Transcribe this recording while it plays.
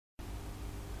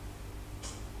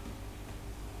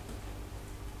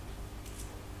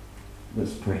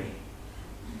Let's pray.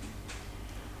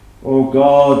 O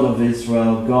God of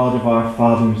Israel, God of our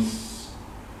fathers,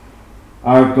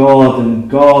 our God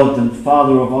and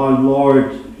Father of our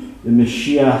Lord, the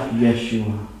Messiah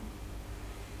Yeshua,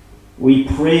 we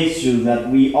praise you that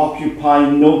we occupy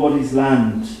nobody's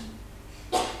land.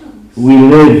 We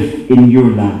live in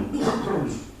your land.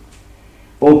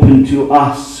 Open to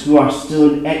us who are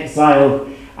still in exile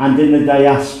and in the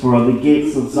diaspora, the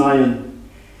gates of Zion,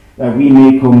 that we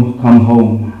may come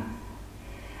home.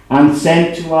 And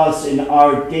send to us in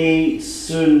our day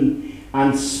soon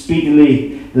and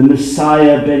speedily the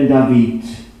Messiah ben David.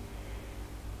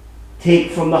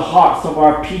 Take from the hearts of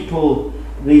our people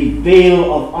the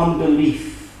veil of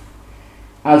unbelief.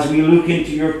 As we look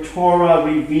into your Torah,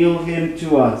 reveal him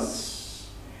to us,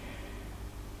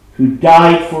 who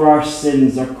died for our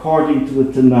sins according to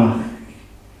the Tanakh,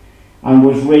 and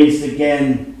was raised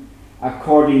again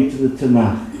according to the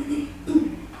Tanakh,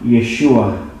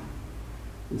 Yeshua,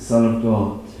 the Son of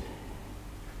God.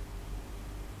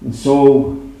 And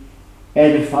so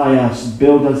edify us,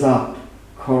 build us up,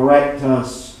 correct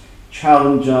us,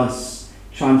 challenge us,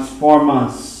 transform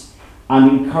us,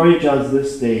 and encourage us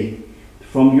this day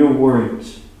from your word.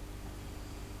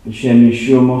 B'Shem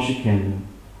Yeshua Moshekenu.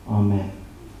 Amen.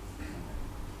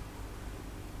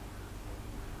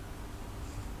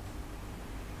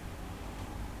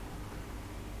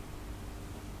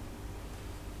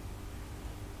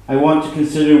 I want to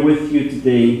consider with you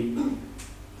today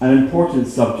an important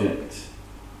subject.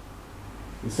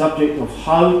 The subject of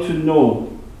how to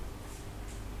know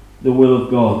the will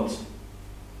of God.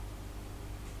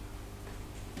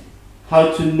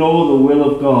 How to know the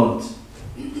will of God.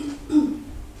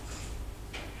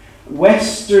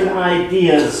 Western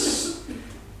ideas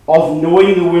of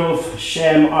knowing the will of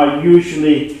Hashem are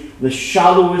usually the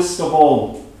shallowest of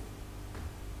all.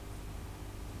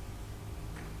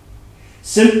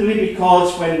 Simply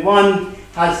because when one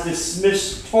has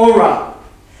dismissed Torah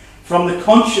from the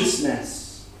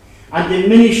consciousness and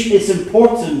diminished its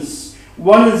importance,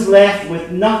 one is left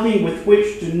with nothing with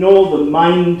which to know the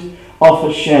mind of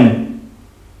Hashem.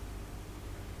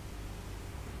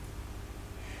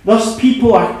 Thus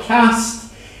people are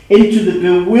cast into the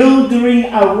bewildering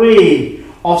array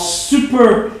of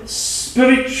super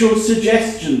spiritual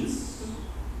suggestions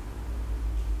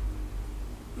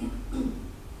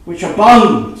which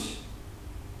abound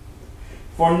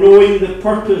for knowing the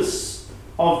purpose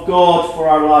of God for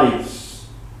our lives.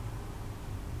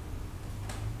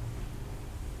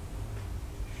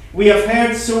 We have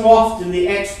heard so often the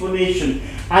explanation,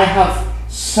 I have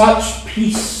such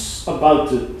peace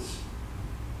about it.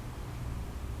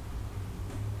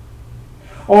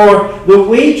 Or the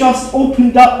way just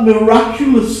opened up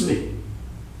miraculously.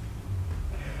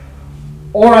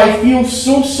 Or I feel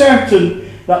so certain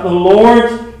that the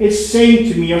Lord is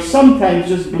saying to me, or sometimes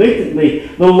just blatantly,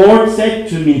 the Lord said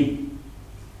to me.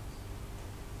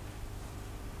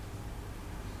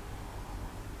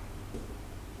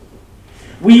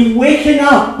 We waken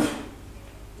up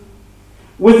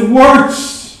with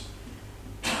words.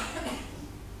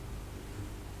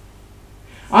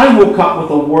 I woke up with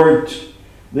a word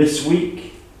this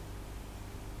week.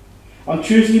 On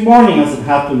Tuesday morning, as it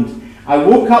happened, I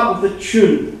woke up with a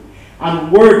tune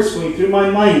and words going through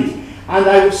my mind. And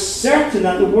I was certain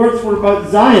that the words were about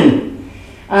Zion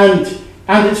and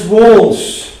its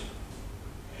walls.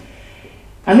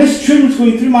 And this tune was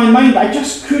going through my mind. I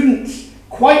just couldn't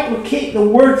quite locate the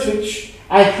words which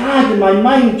I had in my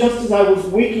mind just as I was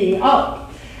waking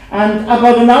up. And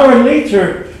about an hour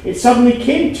later, it suddenly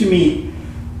came to me.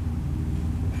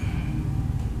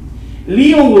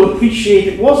 Leo will appreciate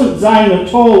it wasn't Zion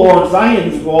at all or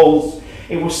Zion's walls.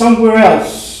 It was somewhere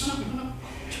else.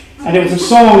 And it was a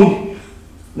song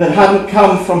that hadn't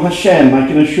come from Hashem, I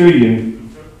can assure you.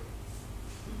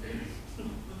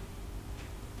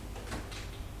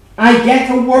 I get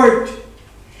a word.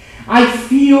 I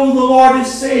feel the Lord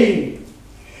is saying,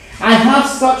 I have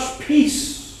such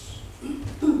peace.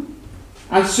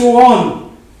 And so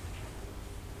on.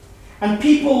 And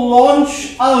people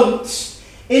launch out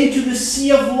into the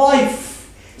sea of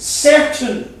life,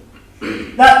 certain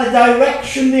that the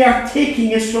direction they are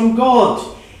taking is from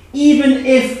God, even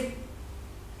if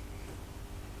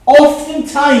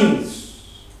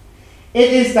oftentimes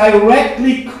it is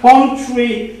directly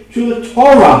contrary to the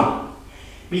Torah,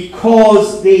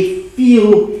 because they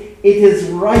feel it is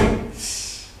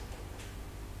right.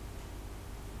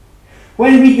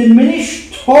 When we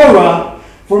diminish Torah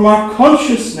from our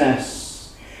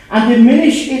consciousness and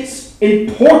diminish its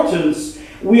importance,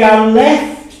 we are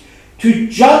left to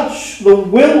judge the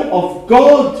will of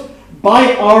God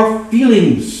by our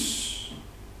feelings.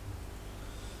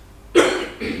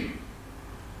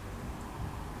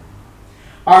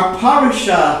 Our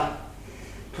parasha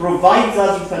provides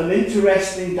us with an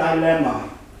interesting dilemma.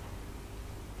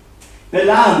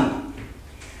 Balaam,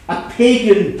 a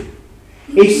pagan,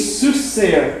 a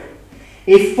soothsayer,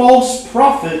 a false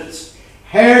prophet,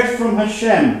 heard from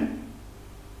Hashem.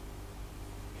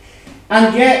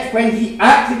 And yet, when he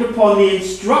acted upon the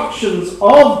instructions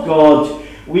of God,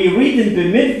 we read in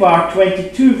Bemidbar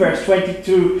 22, verse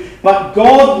 22, but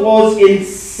God was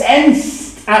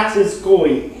incensed at his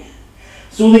going.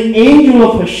 So the angel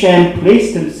of Hashem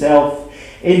placed himself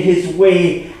in his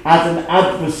way as an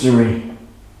adversary.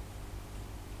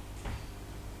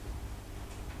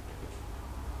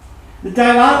 The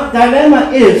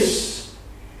dilemma is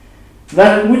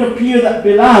that it would appear that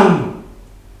Balaam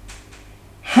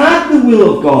had the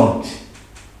will of God,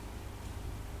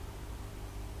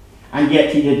 and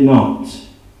yet he did not.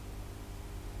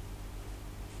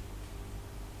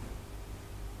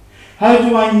 How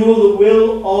do I know the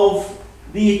will of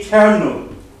the Eternal?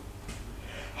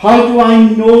 How do I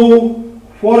know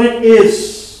what it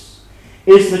is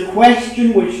the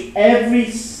question which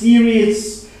every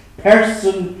serious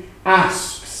person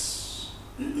asks.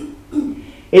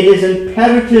 It is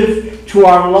imperative to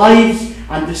our lives,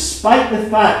 and despite the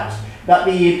fact that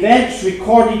the events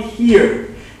recorded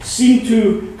here seem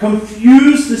to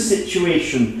confuse the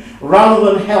situation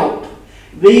rather than help,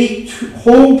 they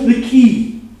hold the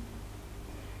key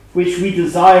which we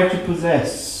desire to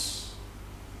possess.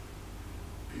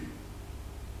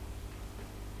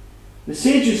 The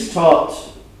sages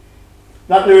taught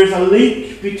that there is a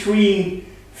link between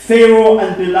Pharaoh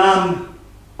and Balaam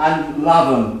and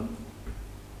Lavan.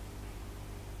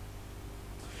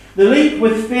 The link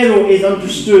with Pharaoh is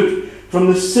understood from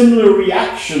the similar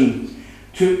reaction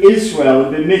to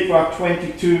Israel in Bemidbar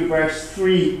 22 verse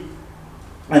 3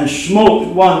 and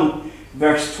Shemot 1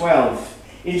 verse 12.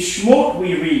 In Shemot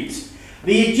we read,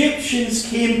 the Egyptians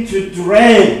came to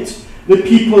dread the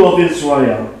people of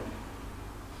Israel.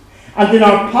 And in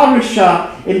our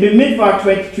parasha in Bemidbar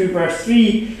 22 verse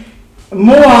 3,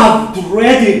 Moab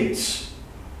dreaded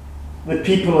the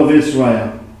people of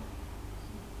Israel.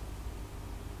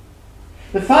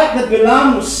 The fact that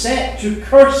Balaam was set to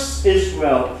curse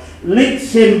Israel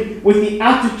links him with the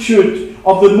attitude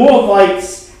of the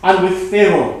Moabites and with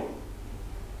Pharaoh.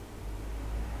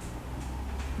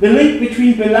 The link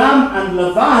between Balaam and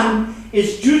Lavan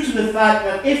is due to the fact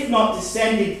that if not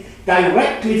descended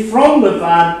directly from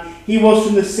Lavan, he was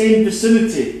from the same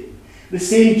vicinity, the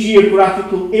same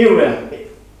geographical area.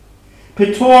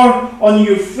 Petor on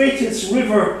the Euphrates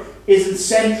River is in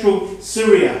central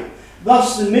Syria.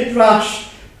 Thus the Midrash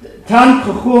Tan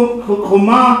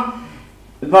Chokoma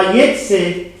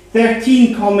Vayetse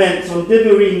 13 comments on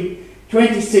Devarim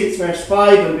 26 verse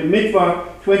 5 and Bemidbar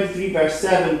 23 verse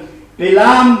 7.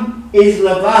 Balaam is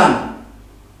Lavan.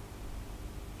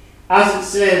 As it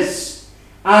says,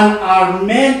 an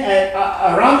Aramean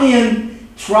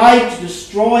tried to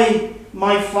destroy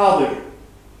my father.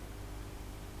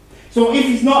 So if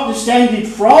he's not descended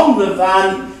from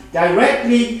Lavan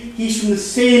directly, he's from the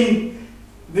same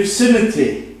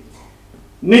vicinity.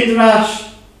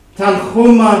 Midrash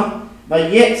Tanchuma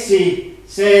Vayetzi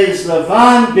says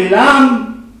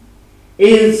Balaam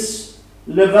is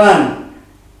Lavan.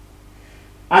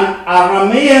 An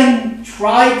Aramean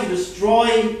tried to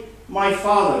destroy my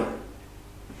father.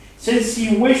 Since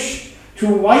he wished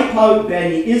to wipe out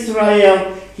Beni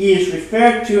Israel, he is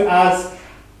referred to as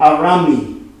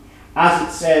Arami, as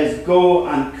it says, go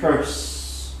and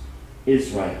curse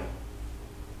Israel.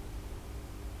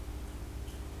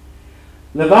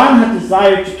 Lavan had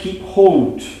desired to keep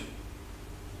hold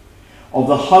of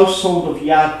the household of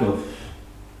Yaakov,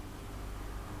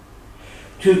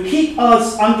 to keep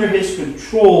us under his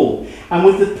control, and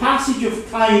with the passage of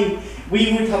time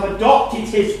we would have adopted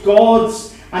his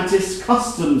gods and his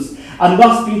customs and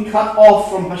thus been cut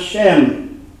off from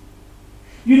Hashem.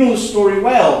 You know the story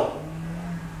well.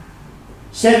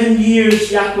 7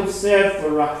 years Yaakov served for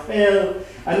Rachel,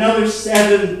 another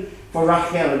 7 for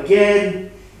Rachel again.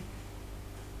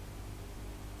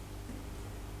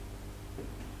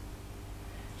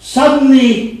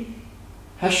 Suddenly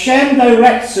Hashem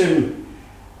directs him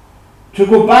to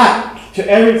go back to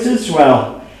Eretz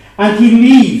Israel, and he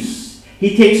leaves.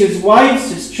 He takes his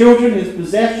wives, his children, his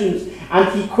possessions, and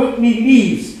he quickly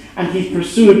leaves, and he's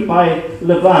pursued by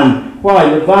Lavan. Why?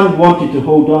 Lavan wanted to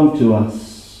hold on to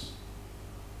us.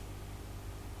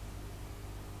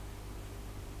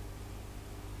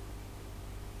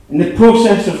 In the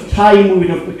process of time, we would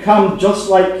have become just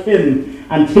like him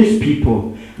and his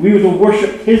people. We would have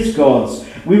worshipped his gods.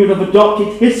 We would have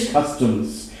adopted his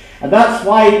customs. And that's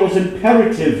why it was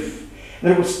imperative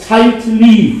that it was time to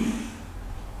leave.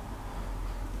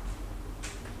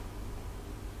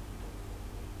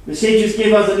 The sages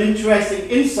give us an interesting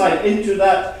insight into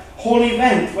that whole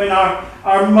event when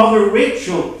our mother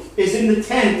Rachel is in the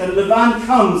tent and Laban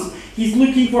comes. He's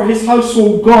looking for his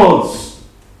household gods.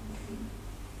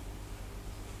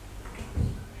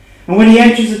 And when he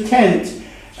enters the tent,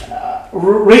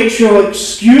 Rachel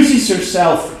excuses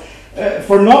herself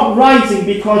for not rising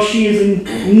because she is in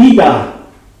Nida,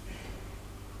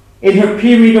 in her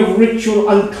period of ritual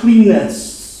uncleanness.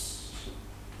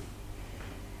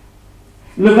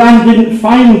 Laban didn't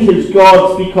find his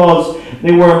gods because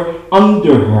they were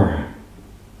under her.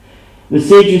 The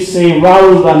sages say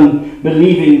rather than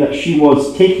believing that she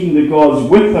was taking the gods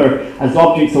with her as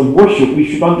objects of worship,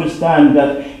 we should understand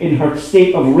that in her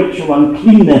state of ritual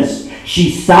uncleanness,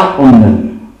 she sat on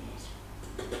them.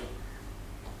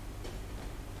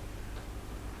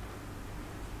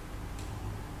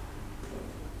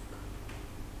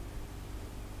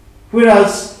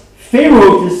 Whereas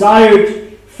Pharaoh desired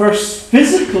first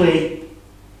physically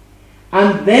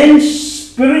and then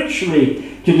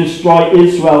spiritually to destroy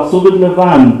Israel, so did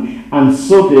Laban, and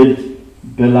so did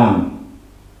Balaam.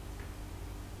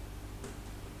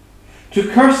 To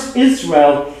curse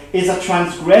Israel is a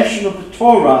transgression of the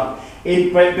Torah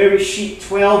in Bereshit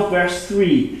 12 verse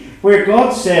 3, where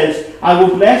God says, I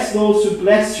will bless those who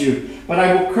bless you, but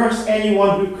I will curse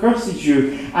anyone who curses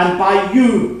you, and by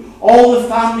you all the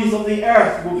families of the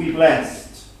earth will be blessed.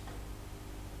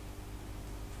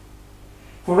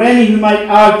 For any who might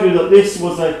argue that this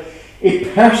was a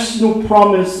personal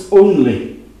promise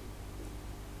only,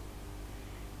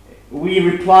 we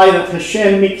reply that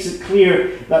Hashem makes it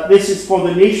clear that this is for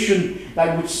the nation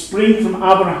that would spring from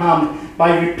Abraham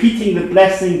by repeating the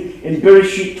blessing in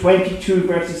Bereshit 22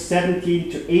 verses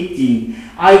 17 to 18.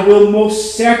 I will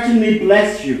most certainly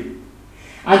bless you,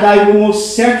 and I will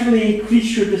most certainly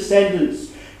increase your descendants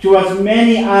to as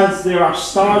many as there are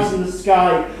stars in the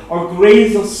sky or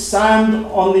grains of sand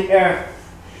on the earth.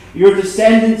 Your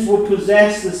descendants will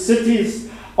possess the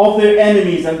cities of their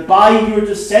enemies, and by your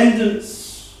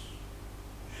descendants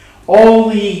all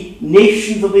the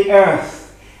nations of the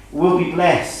earth will be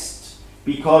blessed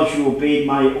because you obeyed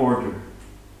my order.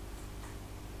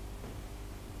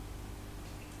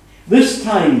 This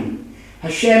time,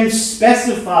 Hashem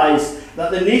specifies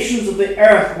that the nations of the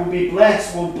earth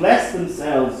will bless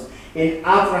themselves in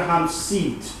Abraham's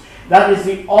seed. That is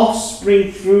the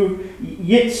offspring through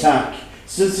Yitzhak,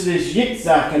 since it is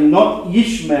Yitzhak and not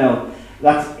Ishmael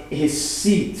that his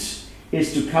seed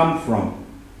is to come from.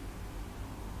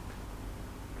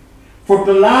 For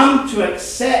Balaam to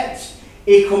accept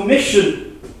a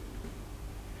commission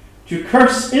to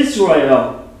curse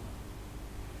Israel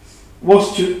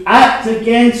was to act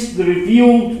against the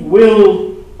revealed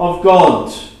will of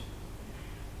God,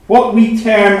 what we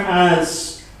term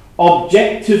as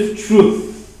objective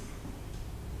truth.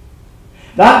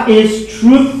 That is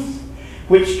truth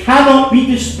which cannot be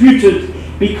disputed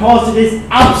because it is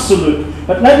absolute.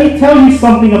 But let me tell you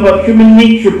something about human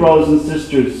nature, brothers and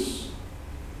sisters.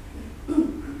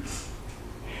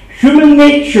 Human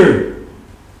nature,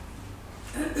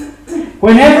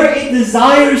 whenever it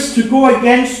desires to go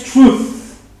against truth,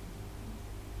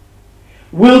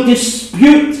 will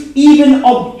dispute even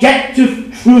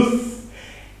objective truth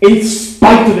in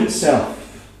spite of itself.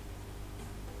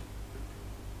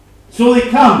 So they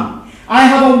come. I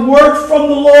have a word from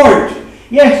the Lord.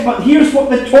 Yes, but here's what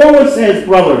the Torah says,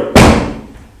 brother.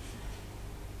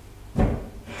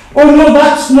 Oh no,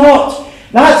 that's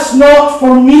not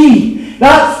for me.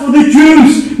 That's for the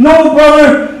Jews. No,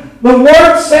 brother, the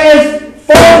word says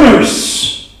foreigners.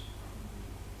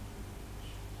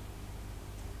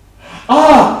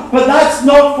 But that's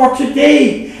not for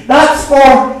today. That's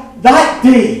for that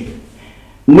day.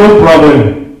 No,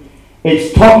 brother.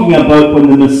 It's talking about when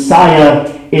the Messiah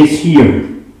is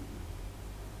here.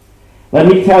 Let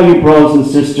me tell you, brothers and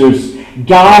sisters,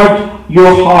 guard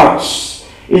your hearts.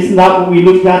 Isn't that what we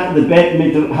looked at in the Beit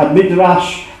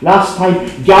Midrash last time?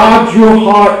 Guard your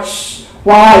hearts.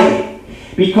 Why?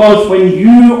 Because when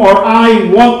you or I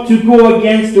want to go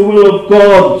against the will of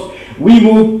God, we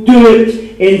will do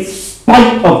it in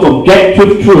spite of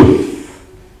objective truth.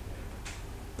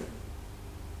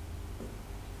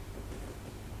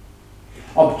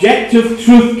 Objective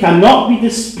truth cannot be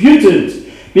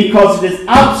disputed because it is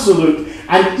absolute,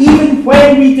 and even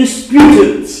when we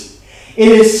dispute it, it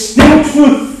is still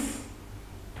truth.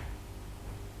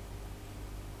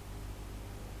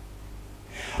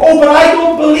 Oh, but I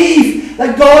don't believe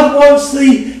that God wants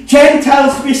the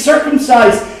Gentiles to be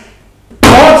circumcised.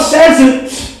 God says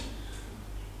it.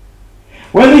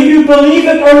 Whether you believe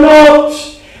it or not,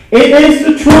 it is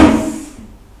the truth.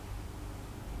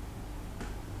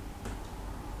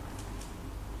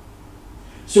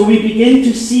 So we begin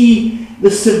to see the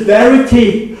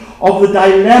severity of the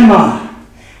dilemma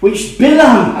which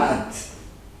Balaam had.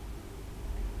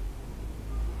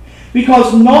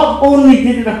 Because not only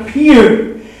did it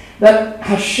appear that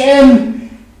Hashem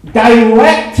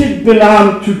directed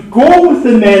Balaam to go with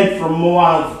the men from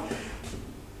Moab,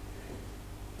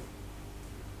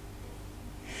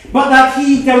 but that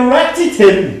he directed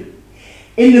him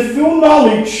in the full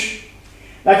knowledge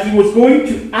that he was going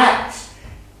to act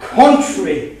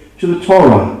contrary to the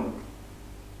Torah.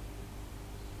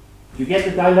 You get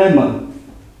the dilemma?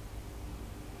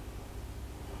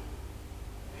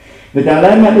 The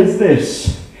dilemma is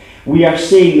this. We are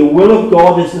saying the will of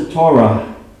God is the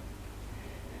Torah.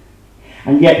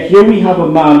 And yet here we have a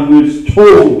man who is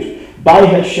told by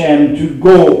Hashem to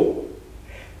go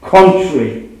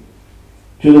contrary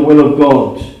to the will of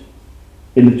God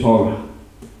in the Torah.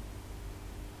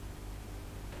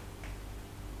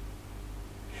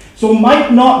 So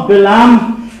might not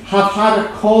Balaam have had a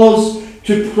cause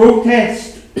to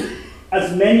protest,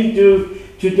 as many do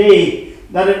today,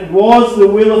 that it was the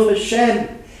will of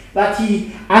Hashem that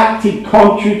he acted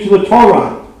contrary to the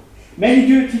Torah? Many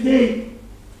do it today.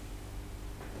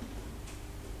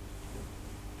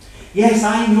 Yes,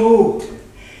 I know,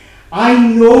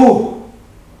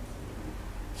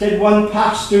 said one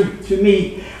pastor to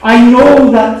me, I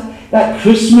know that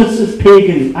Christmas is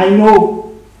pagan, I know.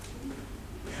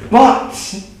 But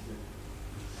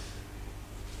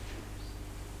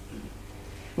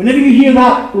whenever you hear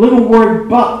that little word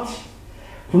but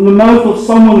from the mouth of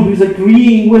someone who's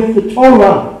agreeing with the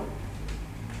Torah,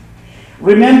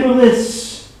 remember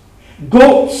this: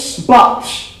 goats but.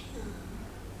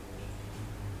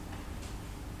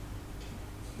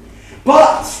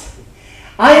 But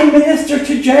I minister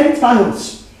to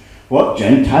Gentiles. What,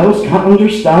 Gentiles can't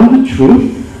understand the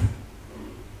truth?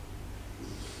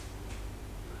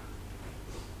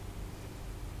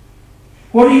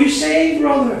 What are you saying,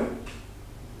 brother?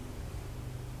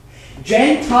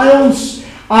 Gentiles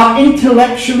are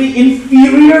intellectually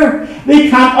inferior. They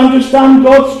can't understand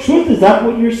God's truth. Is that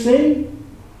what you're saying?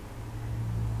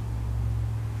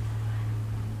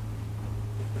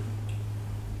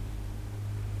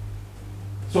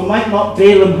 So might not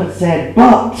Balaam have said,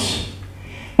 but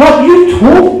you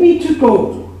told me to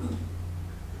go.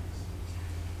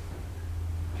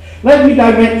 Let me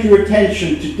direct your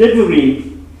attention to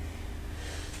Devarim,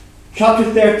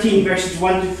 chapter 13, verses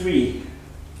 1 to 3.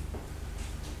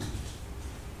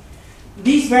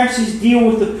 These verses deal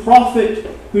with the prophet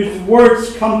whose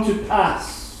words come to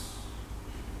pass.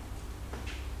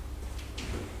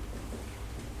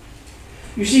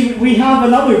 You see, we have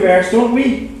another verse, don't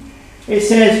we? It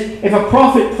says, if a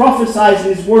prophet prophesies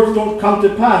and his words don't come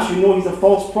to pass, you know he's a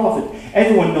false prophet.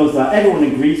 Everyone knows that. Everyone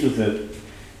agrees with it.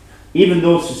 Even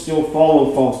those who still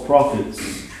follow false prophets.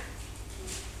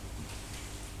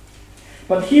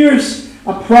 But here's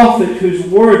a prophet whose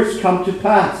words come to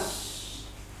pass,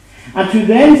 and who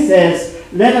then says,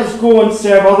 let us go and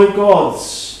serve other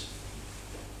gods.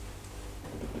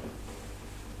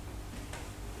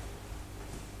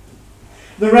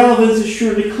 The relevance is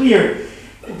surely clear.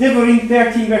 Devarim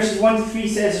 13 verses 1 to 3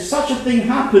 says, if such a thing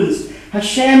happens,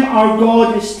 Hashem our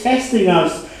God is testing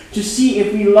us to see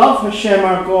if we love Hashem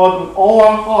our God with all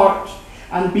our heart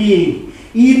and being.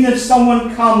 Even if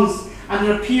someone comes and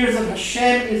it appears that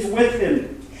Hashem is with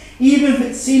him, even if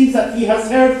it seems that he has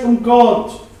heard from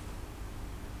God,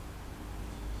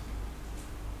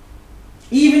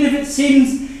 even if it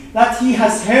seems that he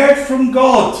has heard from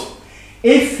God,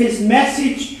 if his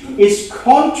message is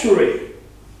contrary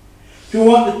to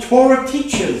what the Torah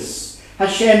teaches,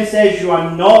 Hashem says you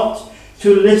are not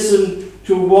to listen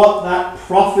to what that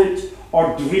prophet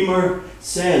or dreamer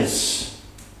says.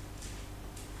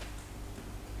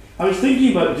 I was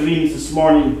thinking about dreams this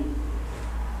morning.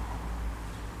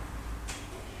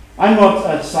 I'm not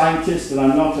a scientist and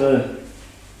I'm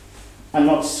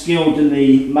not skilled in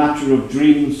the matter of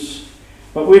dreams,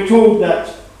 but we're told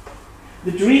that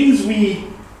the dreams we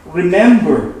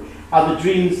remember are the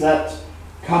dreams that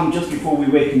come just before we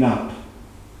waken up.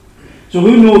 So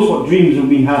who knows what dreams we've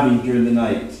been having during the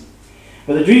night?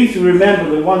 But the dreams we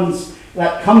remember, the ones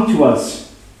that come to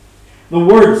us, the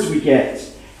words we get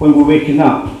when we're waking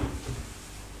up.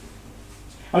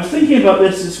 I was thinking about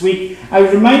this week. I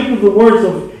was reminded of the words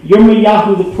of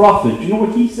Yirmiyahu the prophet. Do you know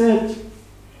what he said?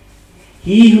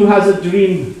 He who has a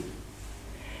dream,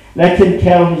 let him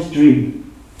tell his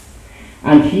dream.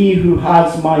 And he who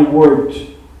has my word,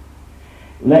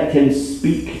 let him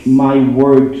speak my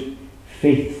word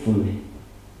faithfully.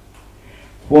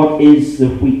 What is the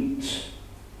wheat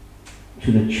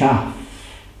to the chaff,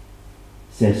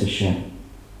 says Hashem.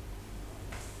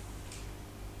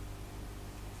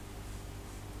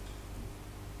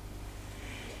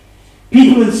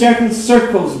 People in certain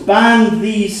circles band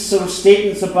these sort of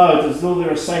statements about as though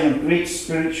they're a sign of great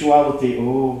spirituality.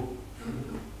 Oh,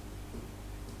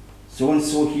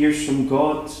 so-and-so hears from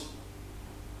God.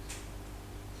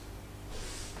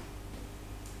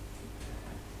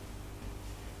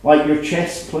 Like your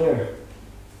chess player.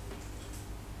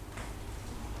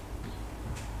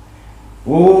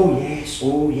 Oh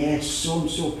yes,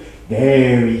 so-and-so,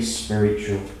 very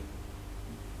spiritual.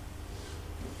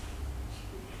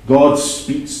 God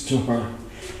speaks to her.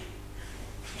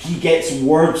 He gets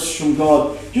words from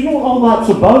God. Do you know what all that's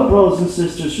about, brothers and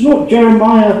sisters? You know what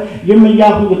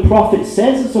Yirmiyahu the prophet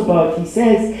says it's about? He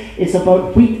says it's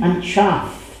about wheat and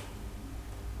chaff.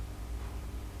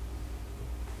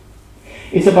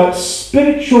 It's about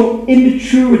spiritual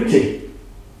immaturity.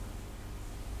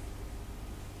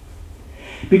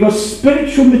 Because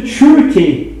spiritual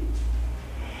maturity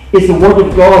is the Word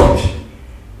of God.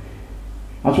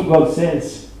 That's what God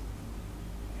says.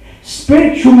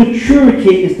 Spiritual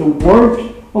maturity is the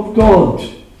Word of God.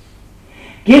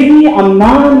 Give me a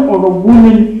man or a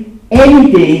woman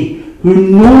any day who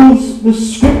knows the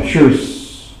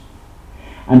Scriptures,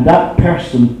 and that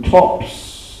person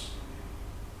tops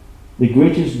the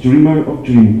greatest dreamer of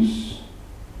dreams.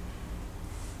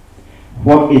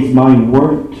 What is my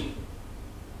word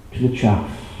to the chaff?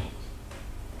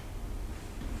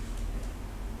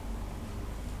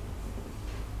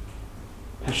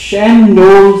 Hashem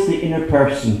knows the inner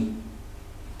person.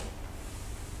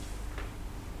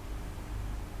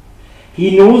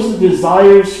 He knows the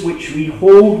desires which we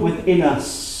hold within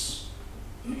us.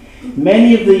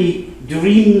 Many of the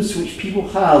dreams which people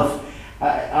have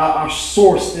are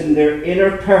sourced in their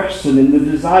inner person, in the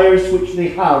desires which they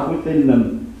have within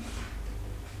them.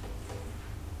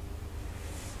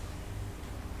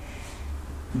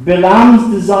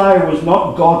 Balaam's desire was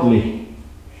not godly.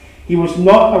 He was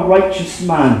not a righteous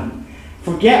man.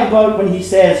 Forget about when he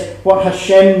says what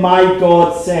Hashem, my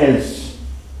God, says.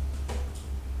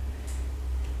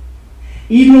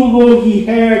 Even though he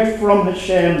heard from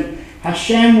Hashem,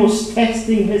 Hashem was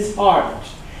testing his heart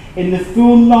in the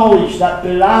full knowledge that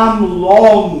Balaam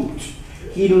longed.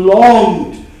 He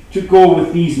longed to go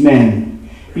with these men.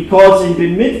 Because in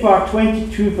Bamidbar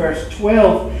 22 verse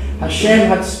 12, Hashem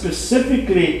had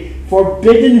specifically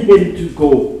forbidden him to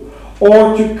go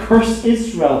or to curse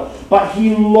Israel. But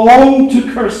he longed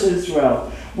to curse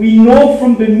Israel. We know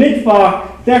from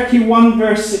Bamidbar 31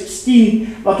 verse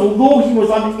 16 that although he was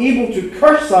unable to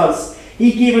curse us,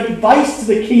 he gave advice to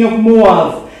the king of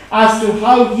Moab as to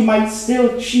how he might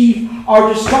still achieve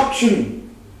our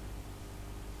destruction.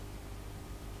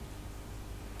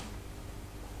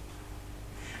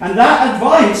 And that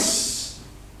advice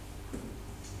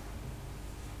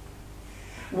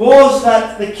was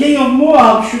that the king of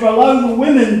Moab should allow the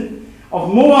women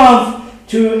of Moab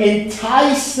to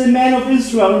entice the men of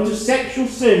Israel into sexual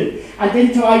sin and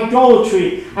into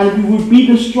idolatry, and we would be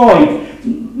destroyed.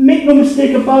 Make no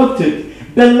mistake about it.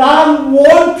 Balaam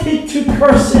wanted to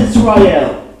curse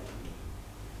Israel.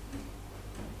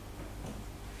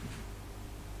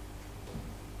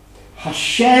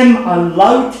 Hashem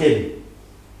allowed him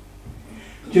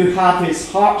to have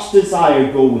his heart's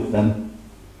desire go with them.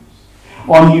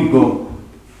 On you go.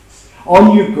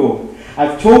 On you go.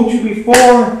 I've told you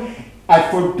before,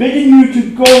 I've forbidden you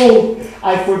to go.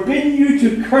 I've forbidden you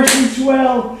to curse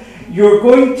Israel. You're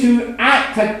going to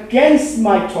act against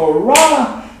my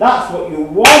Torah. That's what you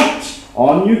want.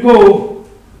 On you go.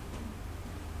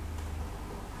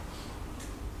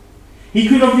 He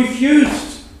could have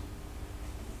refused.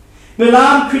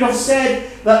 Balaam could have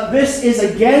said that this is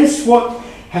against what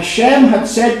Hashem had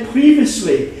said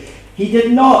previously. He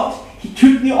did not. He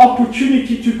took the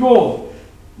opportunity to go.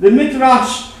 The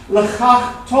Midrash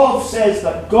Lechach Tov says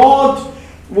that God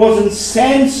was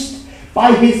incensed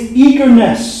by his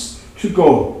eagerness to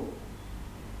go.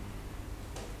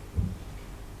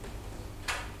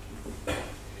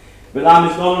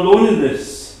 Balaam is not alone in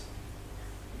this.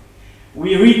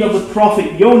 We read of the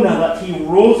prophet Jonah that he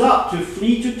rose up to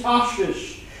flee to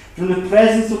Tarshish from the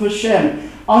presence of Hashem.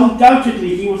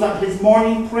 Undoubtedly, he was at his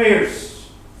morning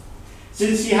prayers,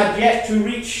 since he had yet to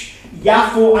reach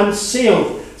Yaffo and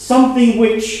sail, something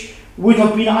which would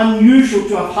have been unusual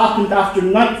to have happened after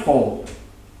nightfall.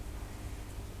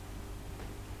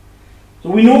 So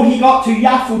we know he got to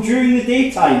Yaffo during the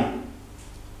daytime,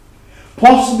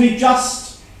 possibly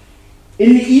just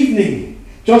in the evening,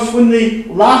 just when the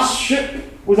last ship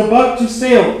was about to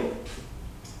sail.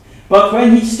 But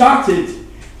when he started,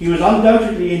 he was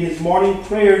undoubtedly in his morning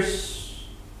prayers.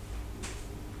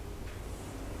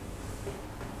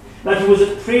 That he was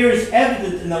at prayers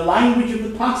evident in the language of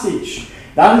the passage.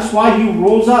 That is why he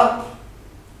rose up.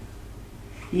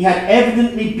 He had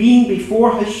evidently been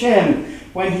before Hashem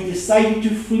when he decided to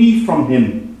flee from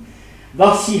him.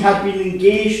 Thus he had been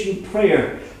engaged in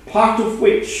prayer, part of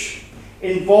which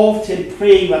involved him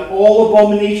praying that all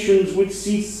abominations would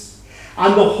cease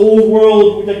and the whole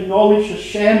world would acknowledge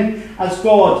Hashem as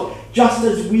God, just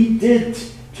as we did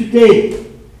today.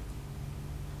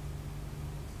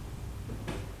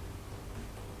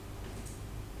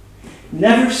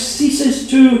 Never ceases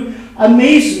to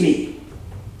amaze me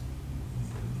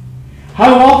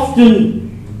how often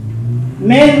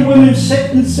men and women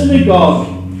sit in synagogue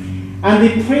and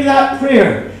they pray that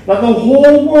prayer that the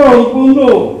whole world will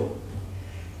know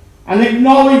and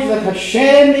acknowledge that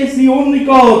Hashem is the only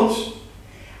God,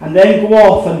 and then go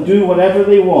off and do whatever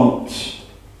they want.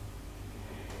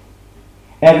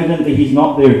 Evidently he's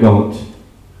not their God.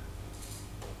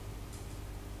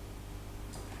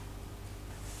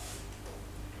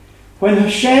 When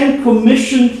Hashem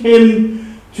commissioned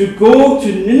him to go to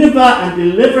Nineveh and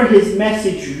deliver his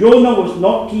message, Jonah was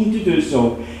not keen to do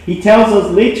so. He tells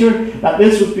us later that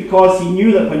this was because he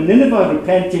knew that when Nineveh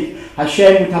repented,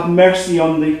 Hashem would have mercy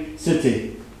on the city.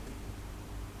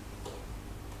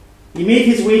 He made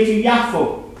his way to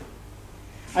Yaffo,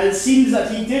 and it seems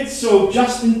that he did so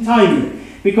just in time,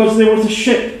 because there was a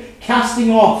ship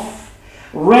casting off,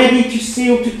 ready to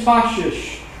sail to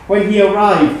Tarshish when he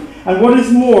arrived. And what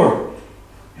is more,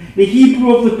 the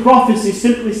Hebrew of the prophecy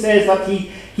simply says that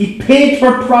he paid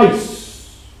her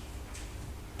price.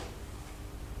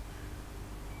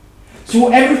 So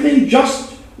everything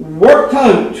just worked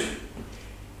out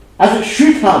as it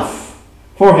should have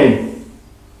for him.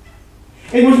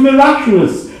 It was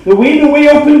miraculous. The way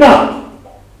opened up.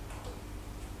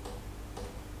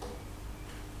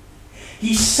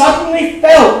 He suddenly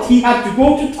felt he had to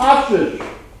go to Tarshish.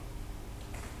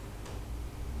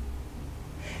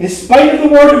 In spite of the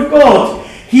word of God,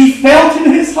 he felt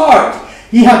in his heart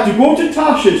he had to go to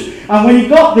Tarshish. And when he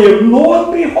got there, lo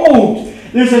and behold,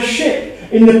 there's a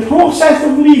ship in the process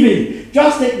of leaving,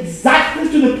 just exactly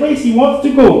to the place he wants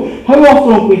to go. How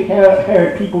often have we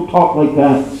heard people talk like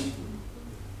that?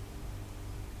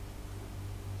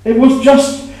 It was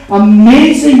just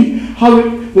amazing how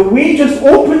the way just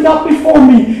opened up before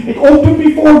me. It opened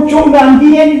before Jonah and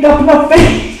he ended up in a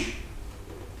fish.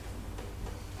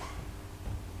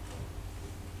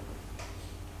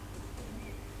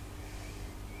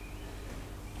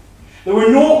 There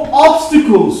were no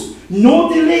obstacles,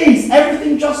 no delays.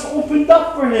 Everything just opened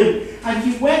up for him. And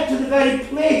he went to the very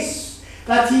place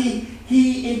that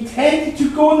he intended to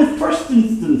go in the first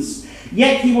instance.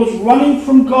 Yet he was running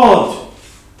from God.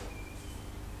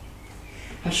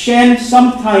 Hashem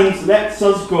sometimes lets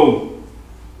us go.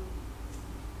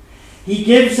 He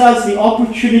gives us the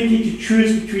opportunity to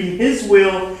choose between his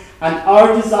will and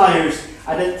our desires.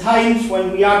 And at times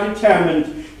when we are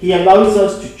determined, he allows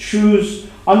us to choose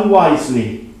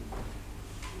unwisely.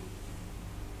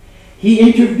 He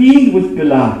intervened with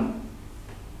Balaam.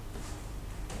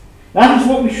 That is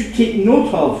what we should take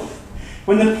note of.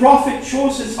 When the prophet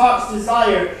chose his heart's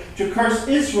desire to curse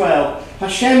Israel,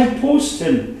 Hashem opposed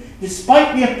him.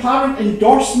 Despite the apparent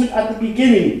endorsement at the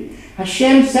beginning,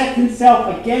 Hashem set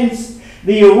himself against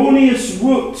the erroneous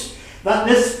route that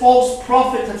this false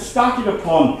prophet had started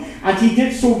upon, and he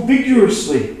did so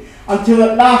vigorously, until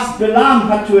at last Balaam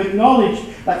had to acknowledge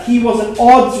that he was at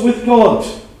odds with God.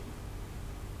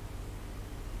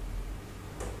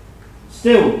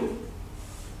 Still,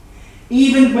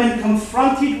 even when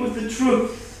confronted with the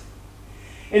truth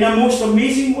in a most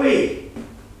amazing way,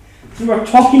 through a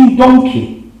talking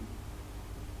donkey,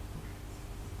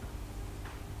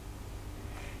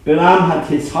 Balaam had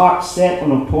his heart set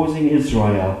on opposing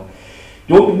Israel.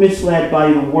 Don't be misled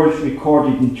by the words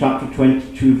recorded in chapter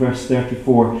 22, verse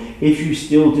 34. If you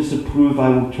still disapprove, I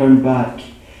will turn back.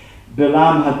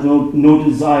 Balaam had no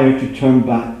desire to turn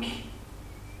back.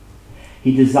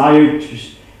 He desired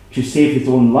to save his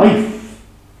own life.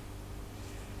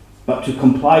 But to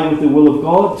comply with the will of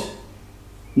God?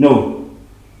 No.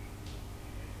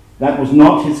 That was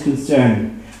not his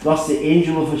concern. Thus the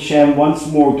angel of Hashem once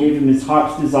more gave him his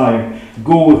heart's desire.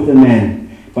 Go with the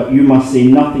men, but you must say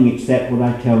nothing except what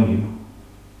I tell you.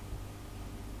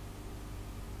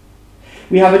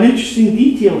 We have an interesting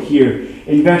detail here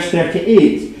in verse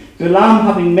 38. Balaam,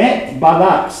 having met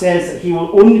Balak, says that he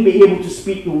will only be able to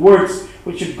speak the words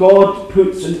which God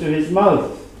puts into his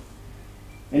mouth.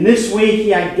 In this way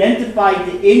he identified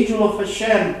the angel of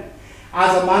Hashem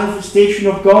as a manifestation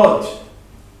of God.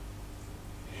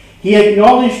 He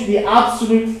acknowledged the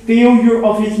absolute failure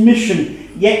of his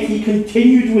mission, yet he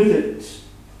continued with it.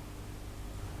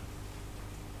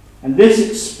 And this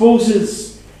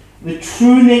exposes the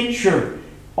true nature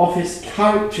of his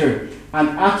character and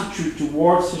attitude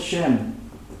towards Hashem.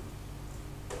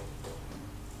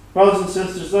 Brothers and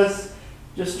sisters,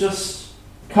 let's just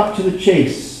cut to the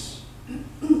chase.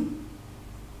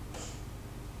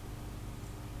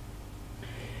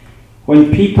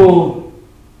 When people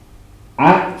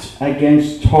act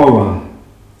against Torah,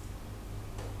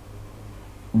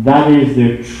 that is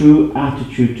their true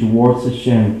attitude towards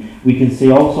Hashem. We can say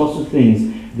all sorts of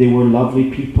things. They were lovely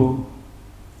people.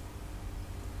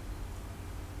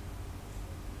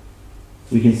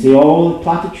 We can say all the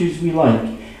platitudes we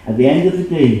like. At the end of the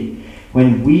day,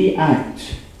 when we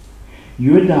act,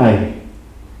 you and I,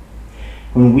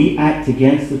 when we act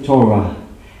against the Torah,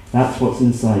 that's what's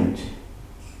inside.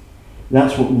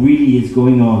 That's what really is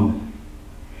going on.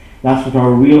 That's what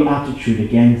our real attitude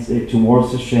against it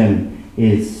towards Hashem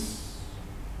is.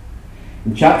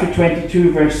 In chapter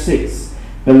 22, verse 6,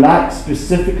 Balak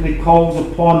specifically calls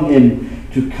upon him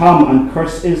to come and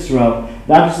curse Israel.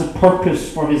 That is the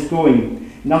purpose for his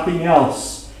going, nothing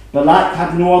else. Balak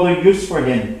had no other use for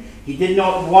him. He did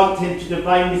not want him to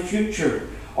divine the future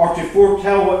or to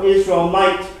foretell what Israel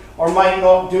might or might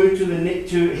not do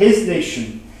to his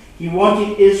nation. He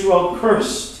wanted Israel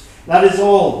cursed. That is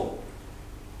all.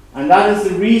 And that is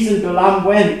the reason Balaam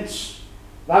went.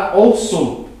 That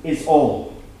also is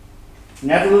all.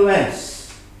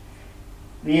 Nevertheless,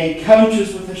 the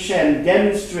encounters with Hashem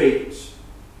demonstrate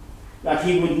that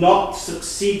he would not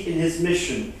succeed in his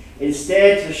mission.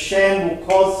 Instead, Hashem will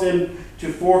cause him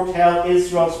to foretell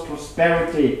Israel's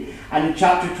prosperity. And in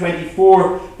chapter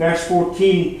 24, verse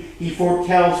 14, he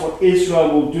foretells what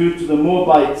Israel will do to the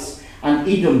Moabites and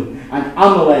Edom and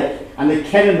Amalek and the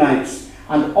Canaanites.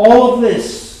 And all of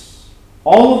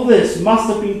this must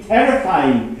have been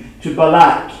terrifying to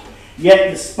Balak. Yet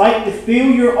despite the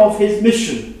failure of his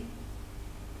mission,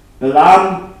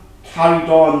 Balaam carried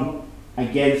on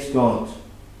against God.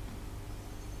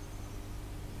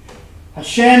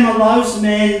 Hashem allows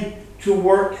men to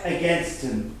work against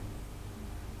him.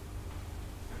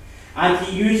 And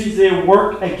he uses their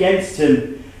work against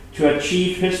him to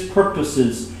achieve his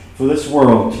purposes for this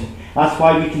world. That's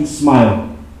why we can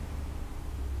smile.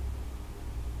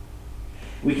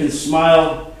 We can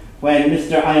smile when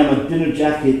Mr. I am a dinner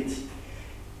jacket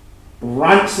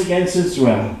rants against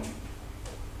Israel.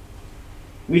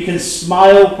 We can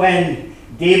smile when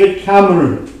David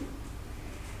Cameron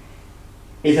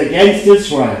is against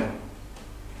Israel.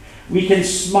 We can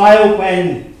smile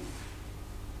when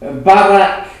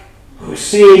Barack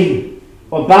Hussein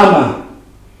Obama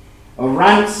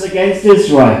rants against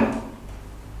Israel.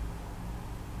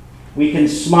 We can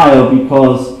smile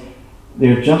because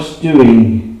they're just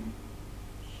doing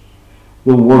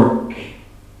the work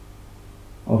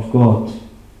of God.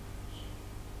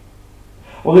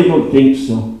 Or they don't think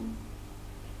so,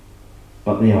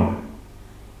 but they are.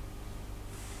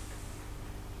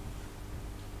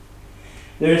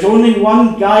 There is only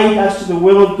one guide as to the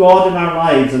will of God in our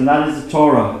lives, and that is the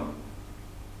Torah.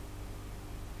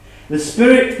 The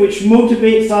Spirit which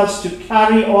motivates us to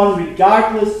carry on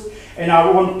regardless in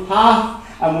our own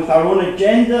path and with our own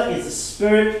agenda is the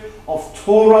spirit of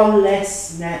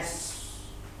Torah-lessness.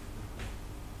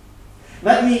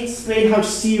 Let me explain how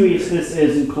serious this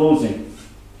is in closing.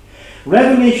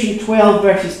 Revelation 12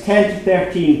 verses 10 to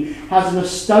 13 has an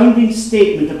astounding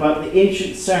statement about the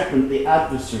ancient serpent, the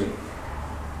adversary.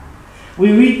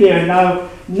 We read there, now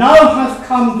hath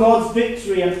come God's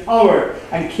victory and power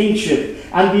and kingship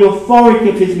and the authority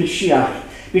of his Mashiach,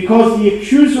 because the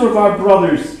accuser of our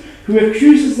brothers, who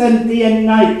accuses them day and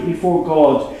night before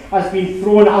God, has been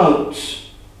thrown out.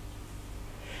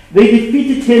 They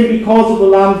defeated him because of the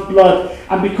Lamb's blood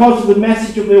and because of the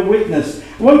message of their witness.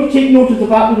 I want you to take notice of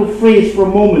that little phrase for a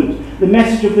moment, the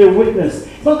message of their witness.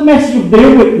 It's not the message of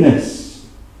their witness.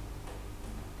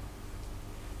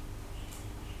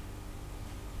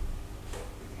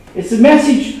 It's the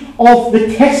message of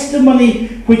the testimony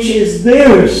which is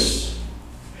theirs.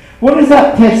 What is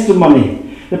that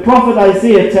testimony? The prophet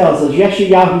Isaiah tells us,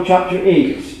 Yeshayahu chapter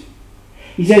 8.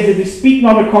 He says that they speak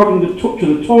not according to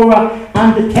the Torah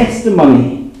and the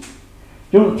testimony.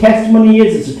 Do you know what the testimony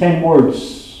is? It's the 10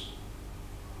 words.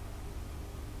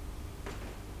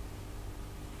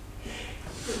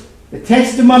 The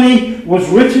testimony was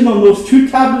written on those 2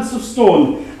 tablets of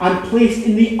stone and placed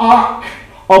in the ark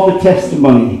of the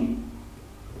testimony.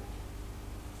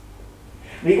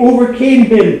 They overcame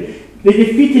him. They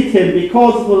defeated him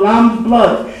because of the Lamb's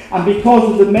blood and because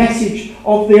of the message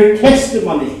of their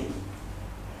testimony.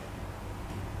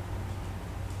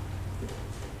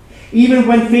 Even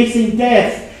when facing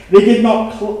death, they did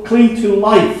not cling to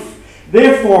life.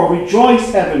 Therefore,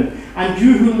 rejoice, heaven, and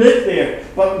you who live there.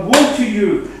 But woe to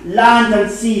you, land and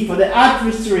sea, for the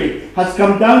adversary has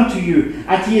come down to you,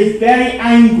 and he is very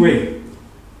angry.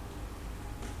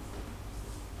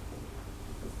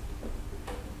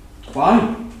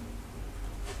 Why?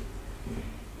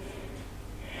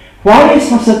 Why is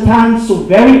Satan so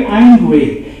very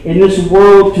angry in this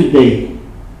world today?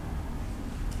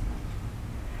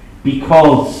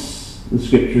 Because, the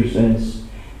scripture says,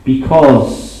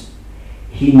 because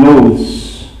he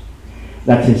knows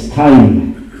that his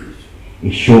time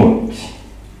is short.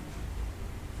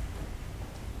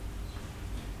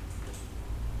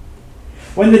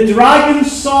 When the dragon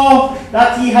saw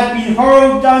that he had been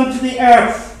hurled down to the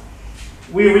earth,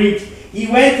 we read, he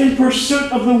went in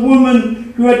pursuit of the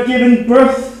woman who had given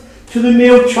birth to the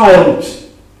male child.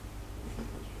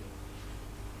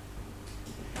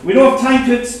 We don't have time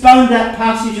to expound that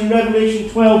passage in Revelation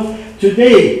 12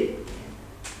 today.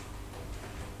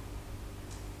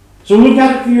 So look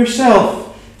at it for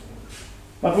yourself.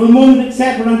 But for the moment,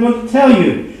 accept what I'm going to tell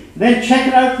you. Then check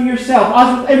it out for yourself.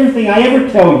 As with everything I ever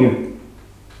tell you,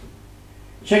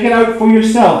 check it out for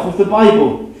yourself with the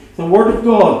Bible, the Word of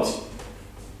God.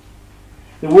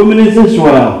 The woman is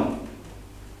Israel.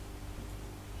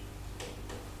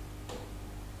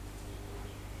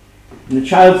 And the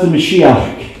child's the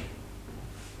Mashiach.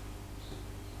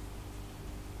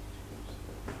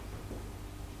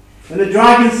 When the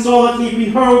dragon saw that he had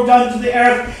been hurled down to the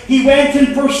earth, he went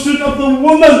in pursuit of the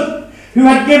woman who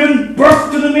had given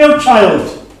birth to the male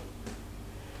child.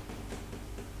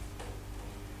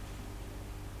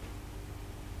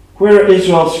 Where are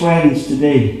Israel's friends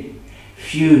today?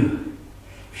 Few.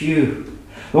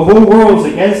 The whole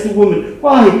world's against the woman.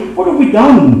 Why? What have we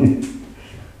done?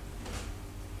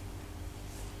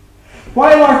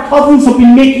 While our cousins have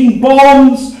been making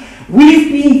bombs,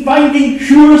 we've been finding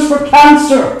cures for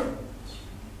cancer.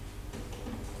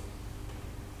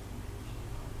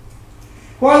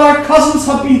 While our cousins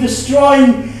have been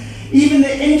destroying even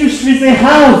the industries they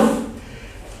have,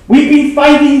 we've been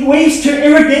finding ways to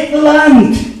irrigate the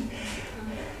land.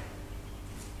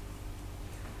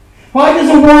 Why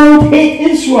does the world hate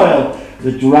Israel?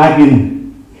 The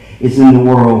dragon is in the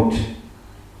world.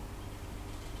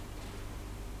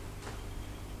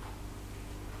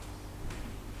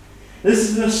 This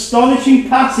is an astonishing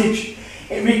passage.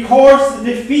 It records the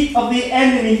defeat of the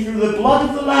enemy through the blood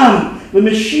of the Lamb, the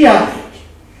Mashiach,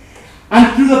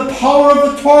 and through the power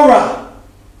of the Torah.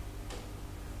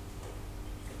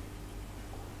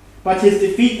 But his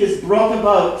defeat is brought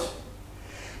about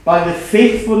by the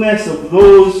faithfulness of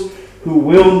those who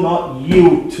will not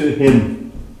yield to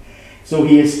him. So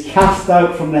he is cast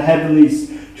out from the heavenlies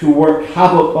to work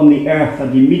havoc on the earth,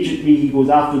 and immediately he goes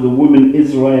after the woman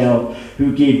Israel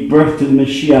who gave birth to the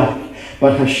Mashiach,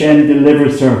 but Hashem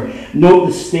delivers her. Note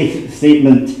the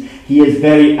statement, he is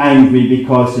very angry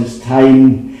because his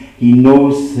time, he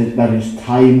knows that his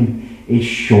time is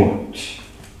short.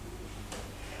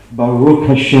 Baruch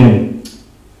Hashem.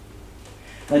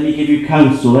 Let me give you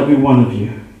counsel, every one of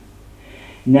you.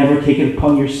 Never take it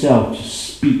upon yourself to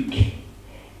speak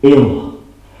ill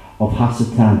of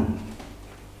Hasatan.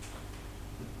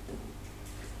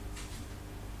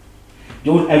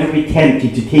 Don't ever be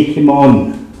tempted to take him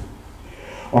on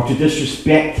or to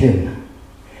disrespect him.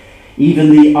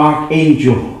 Even the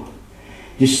archangel,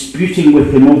 disputing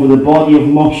with him over the body of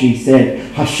Moshe, said,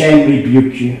 Hashem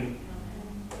rebuke you.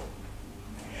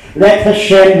 Let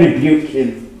Hashem rebuke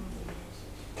him.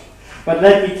 But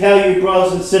let me tell you,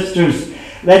 brothers and sisters,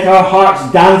 let our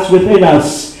hearts dance within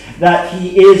us that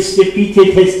he is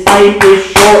defeated. His time is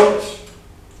short.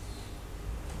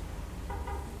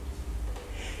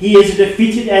 He is a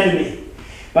defeated enemy,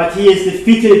 but he is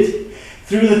defeated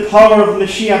through the power of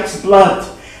Mashiach's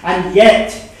blood. And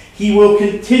yet, he will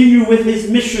continue with his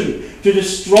mission to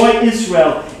destroy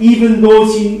Israel, even though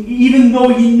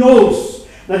he knows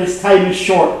that his time is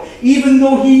short, even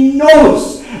though he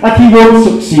knows that he won't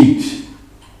succeed.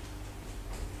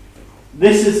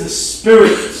 This is the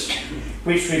spirit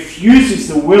which refuses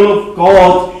the will of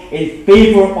God in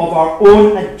favor of our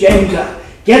own agenda.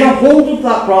 Get a hold of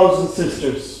that, brothers and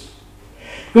sisters.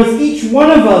 Because each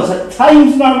one of us at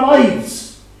times in our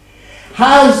lives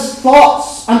has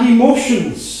thoughts and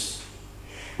emotions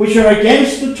which are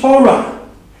against the Torah.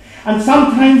 And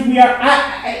sometimes we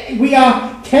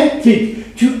are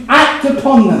tempted to act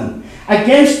upon them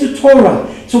against the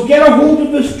Torah. So get a hold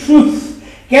of this truth.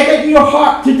 Get it in your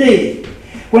heart today.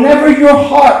 Whenever your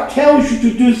heart tells you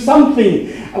to do something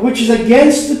which is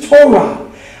against the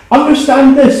Torah,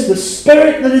 understand this: the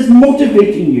spirit that is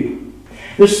motivating you,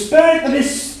 the spirit that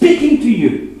is speaking to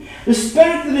you, the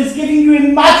spirit that is giving you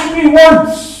imaginary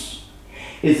words,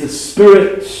 is the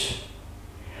spirit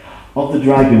of the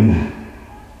dragon.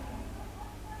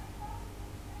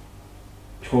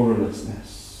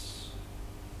 Torahlessness.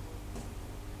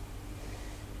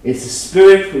 It's a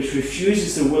spirit which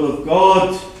refuses the will of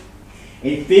God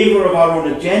in favour of our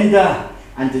own agenda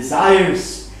and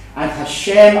desires, and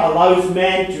Hashem allows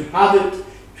men to have it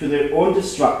to their own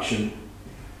destruction.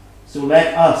 So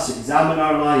let us examine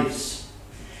our lives.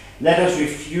 Let us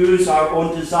refuse our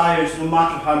own desires, no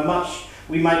matter how much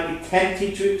we might be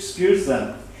tempted to excuse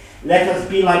them. Let us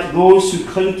be like those who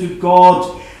cling to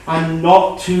God and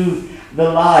not to the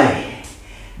lie.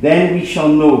 Then we shall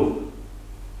know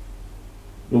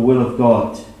the will of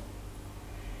God,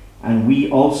 and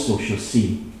we also shall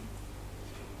see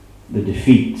the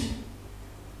defeat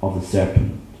of the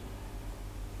serpent.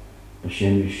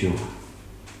 B'Shem Yeshua.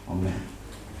 Amen.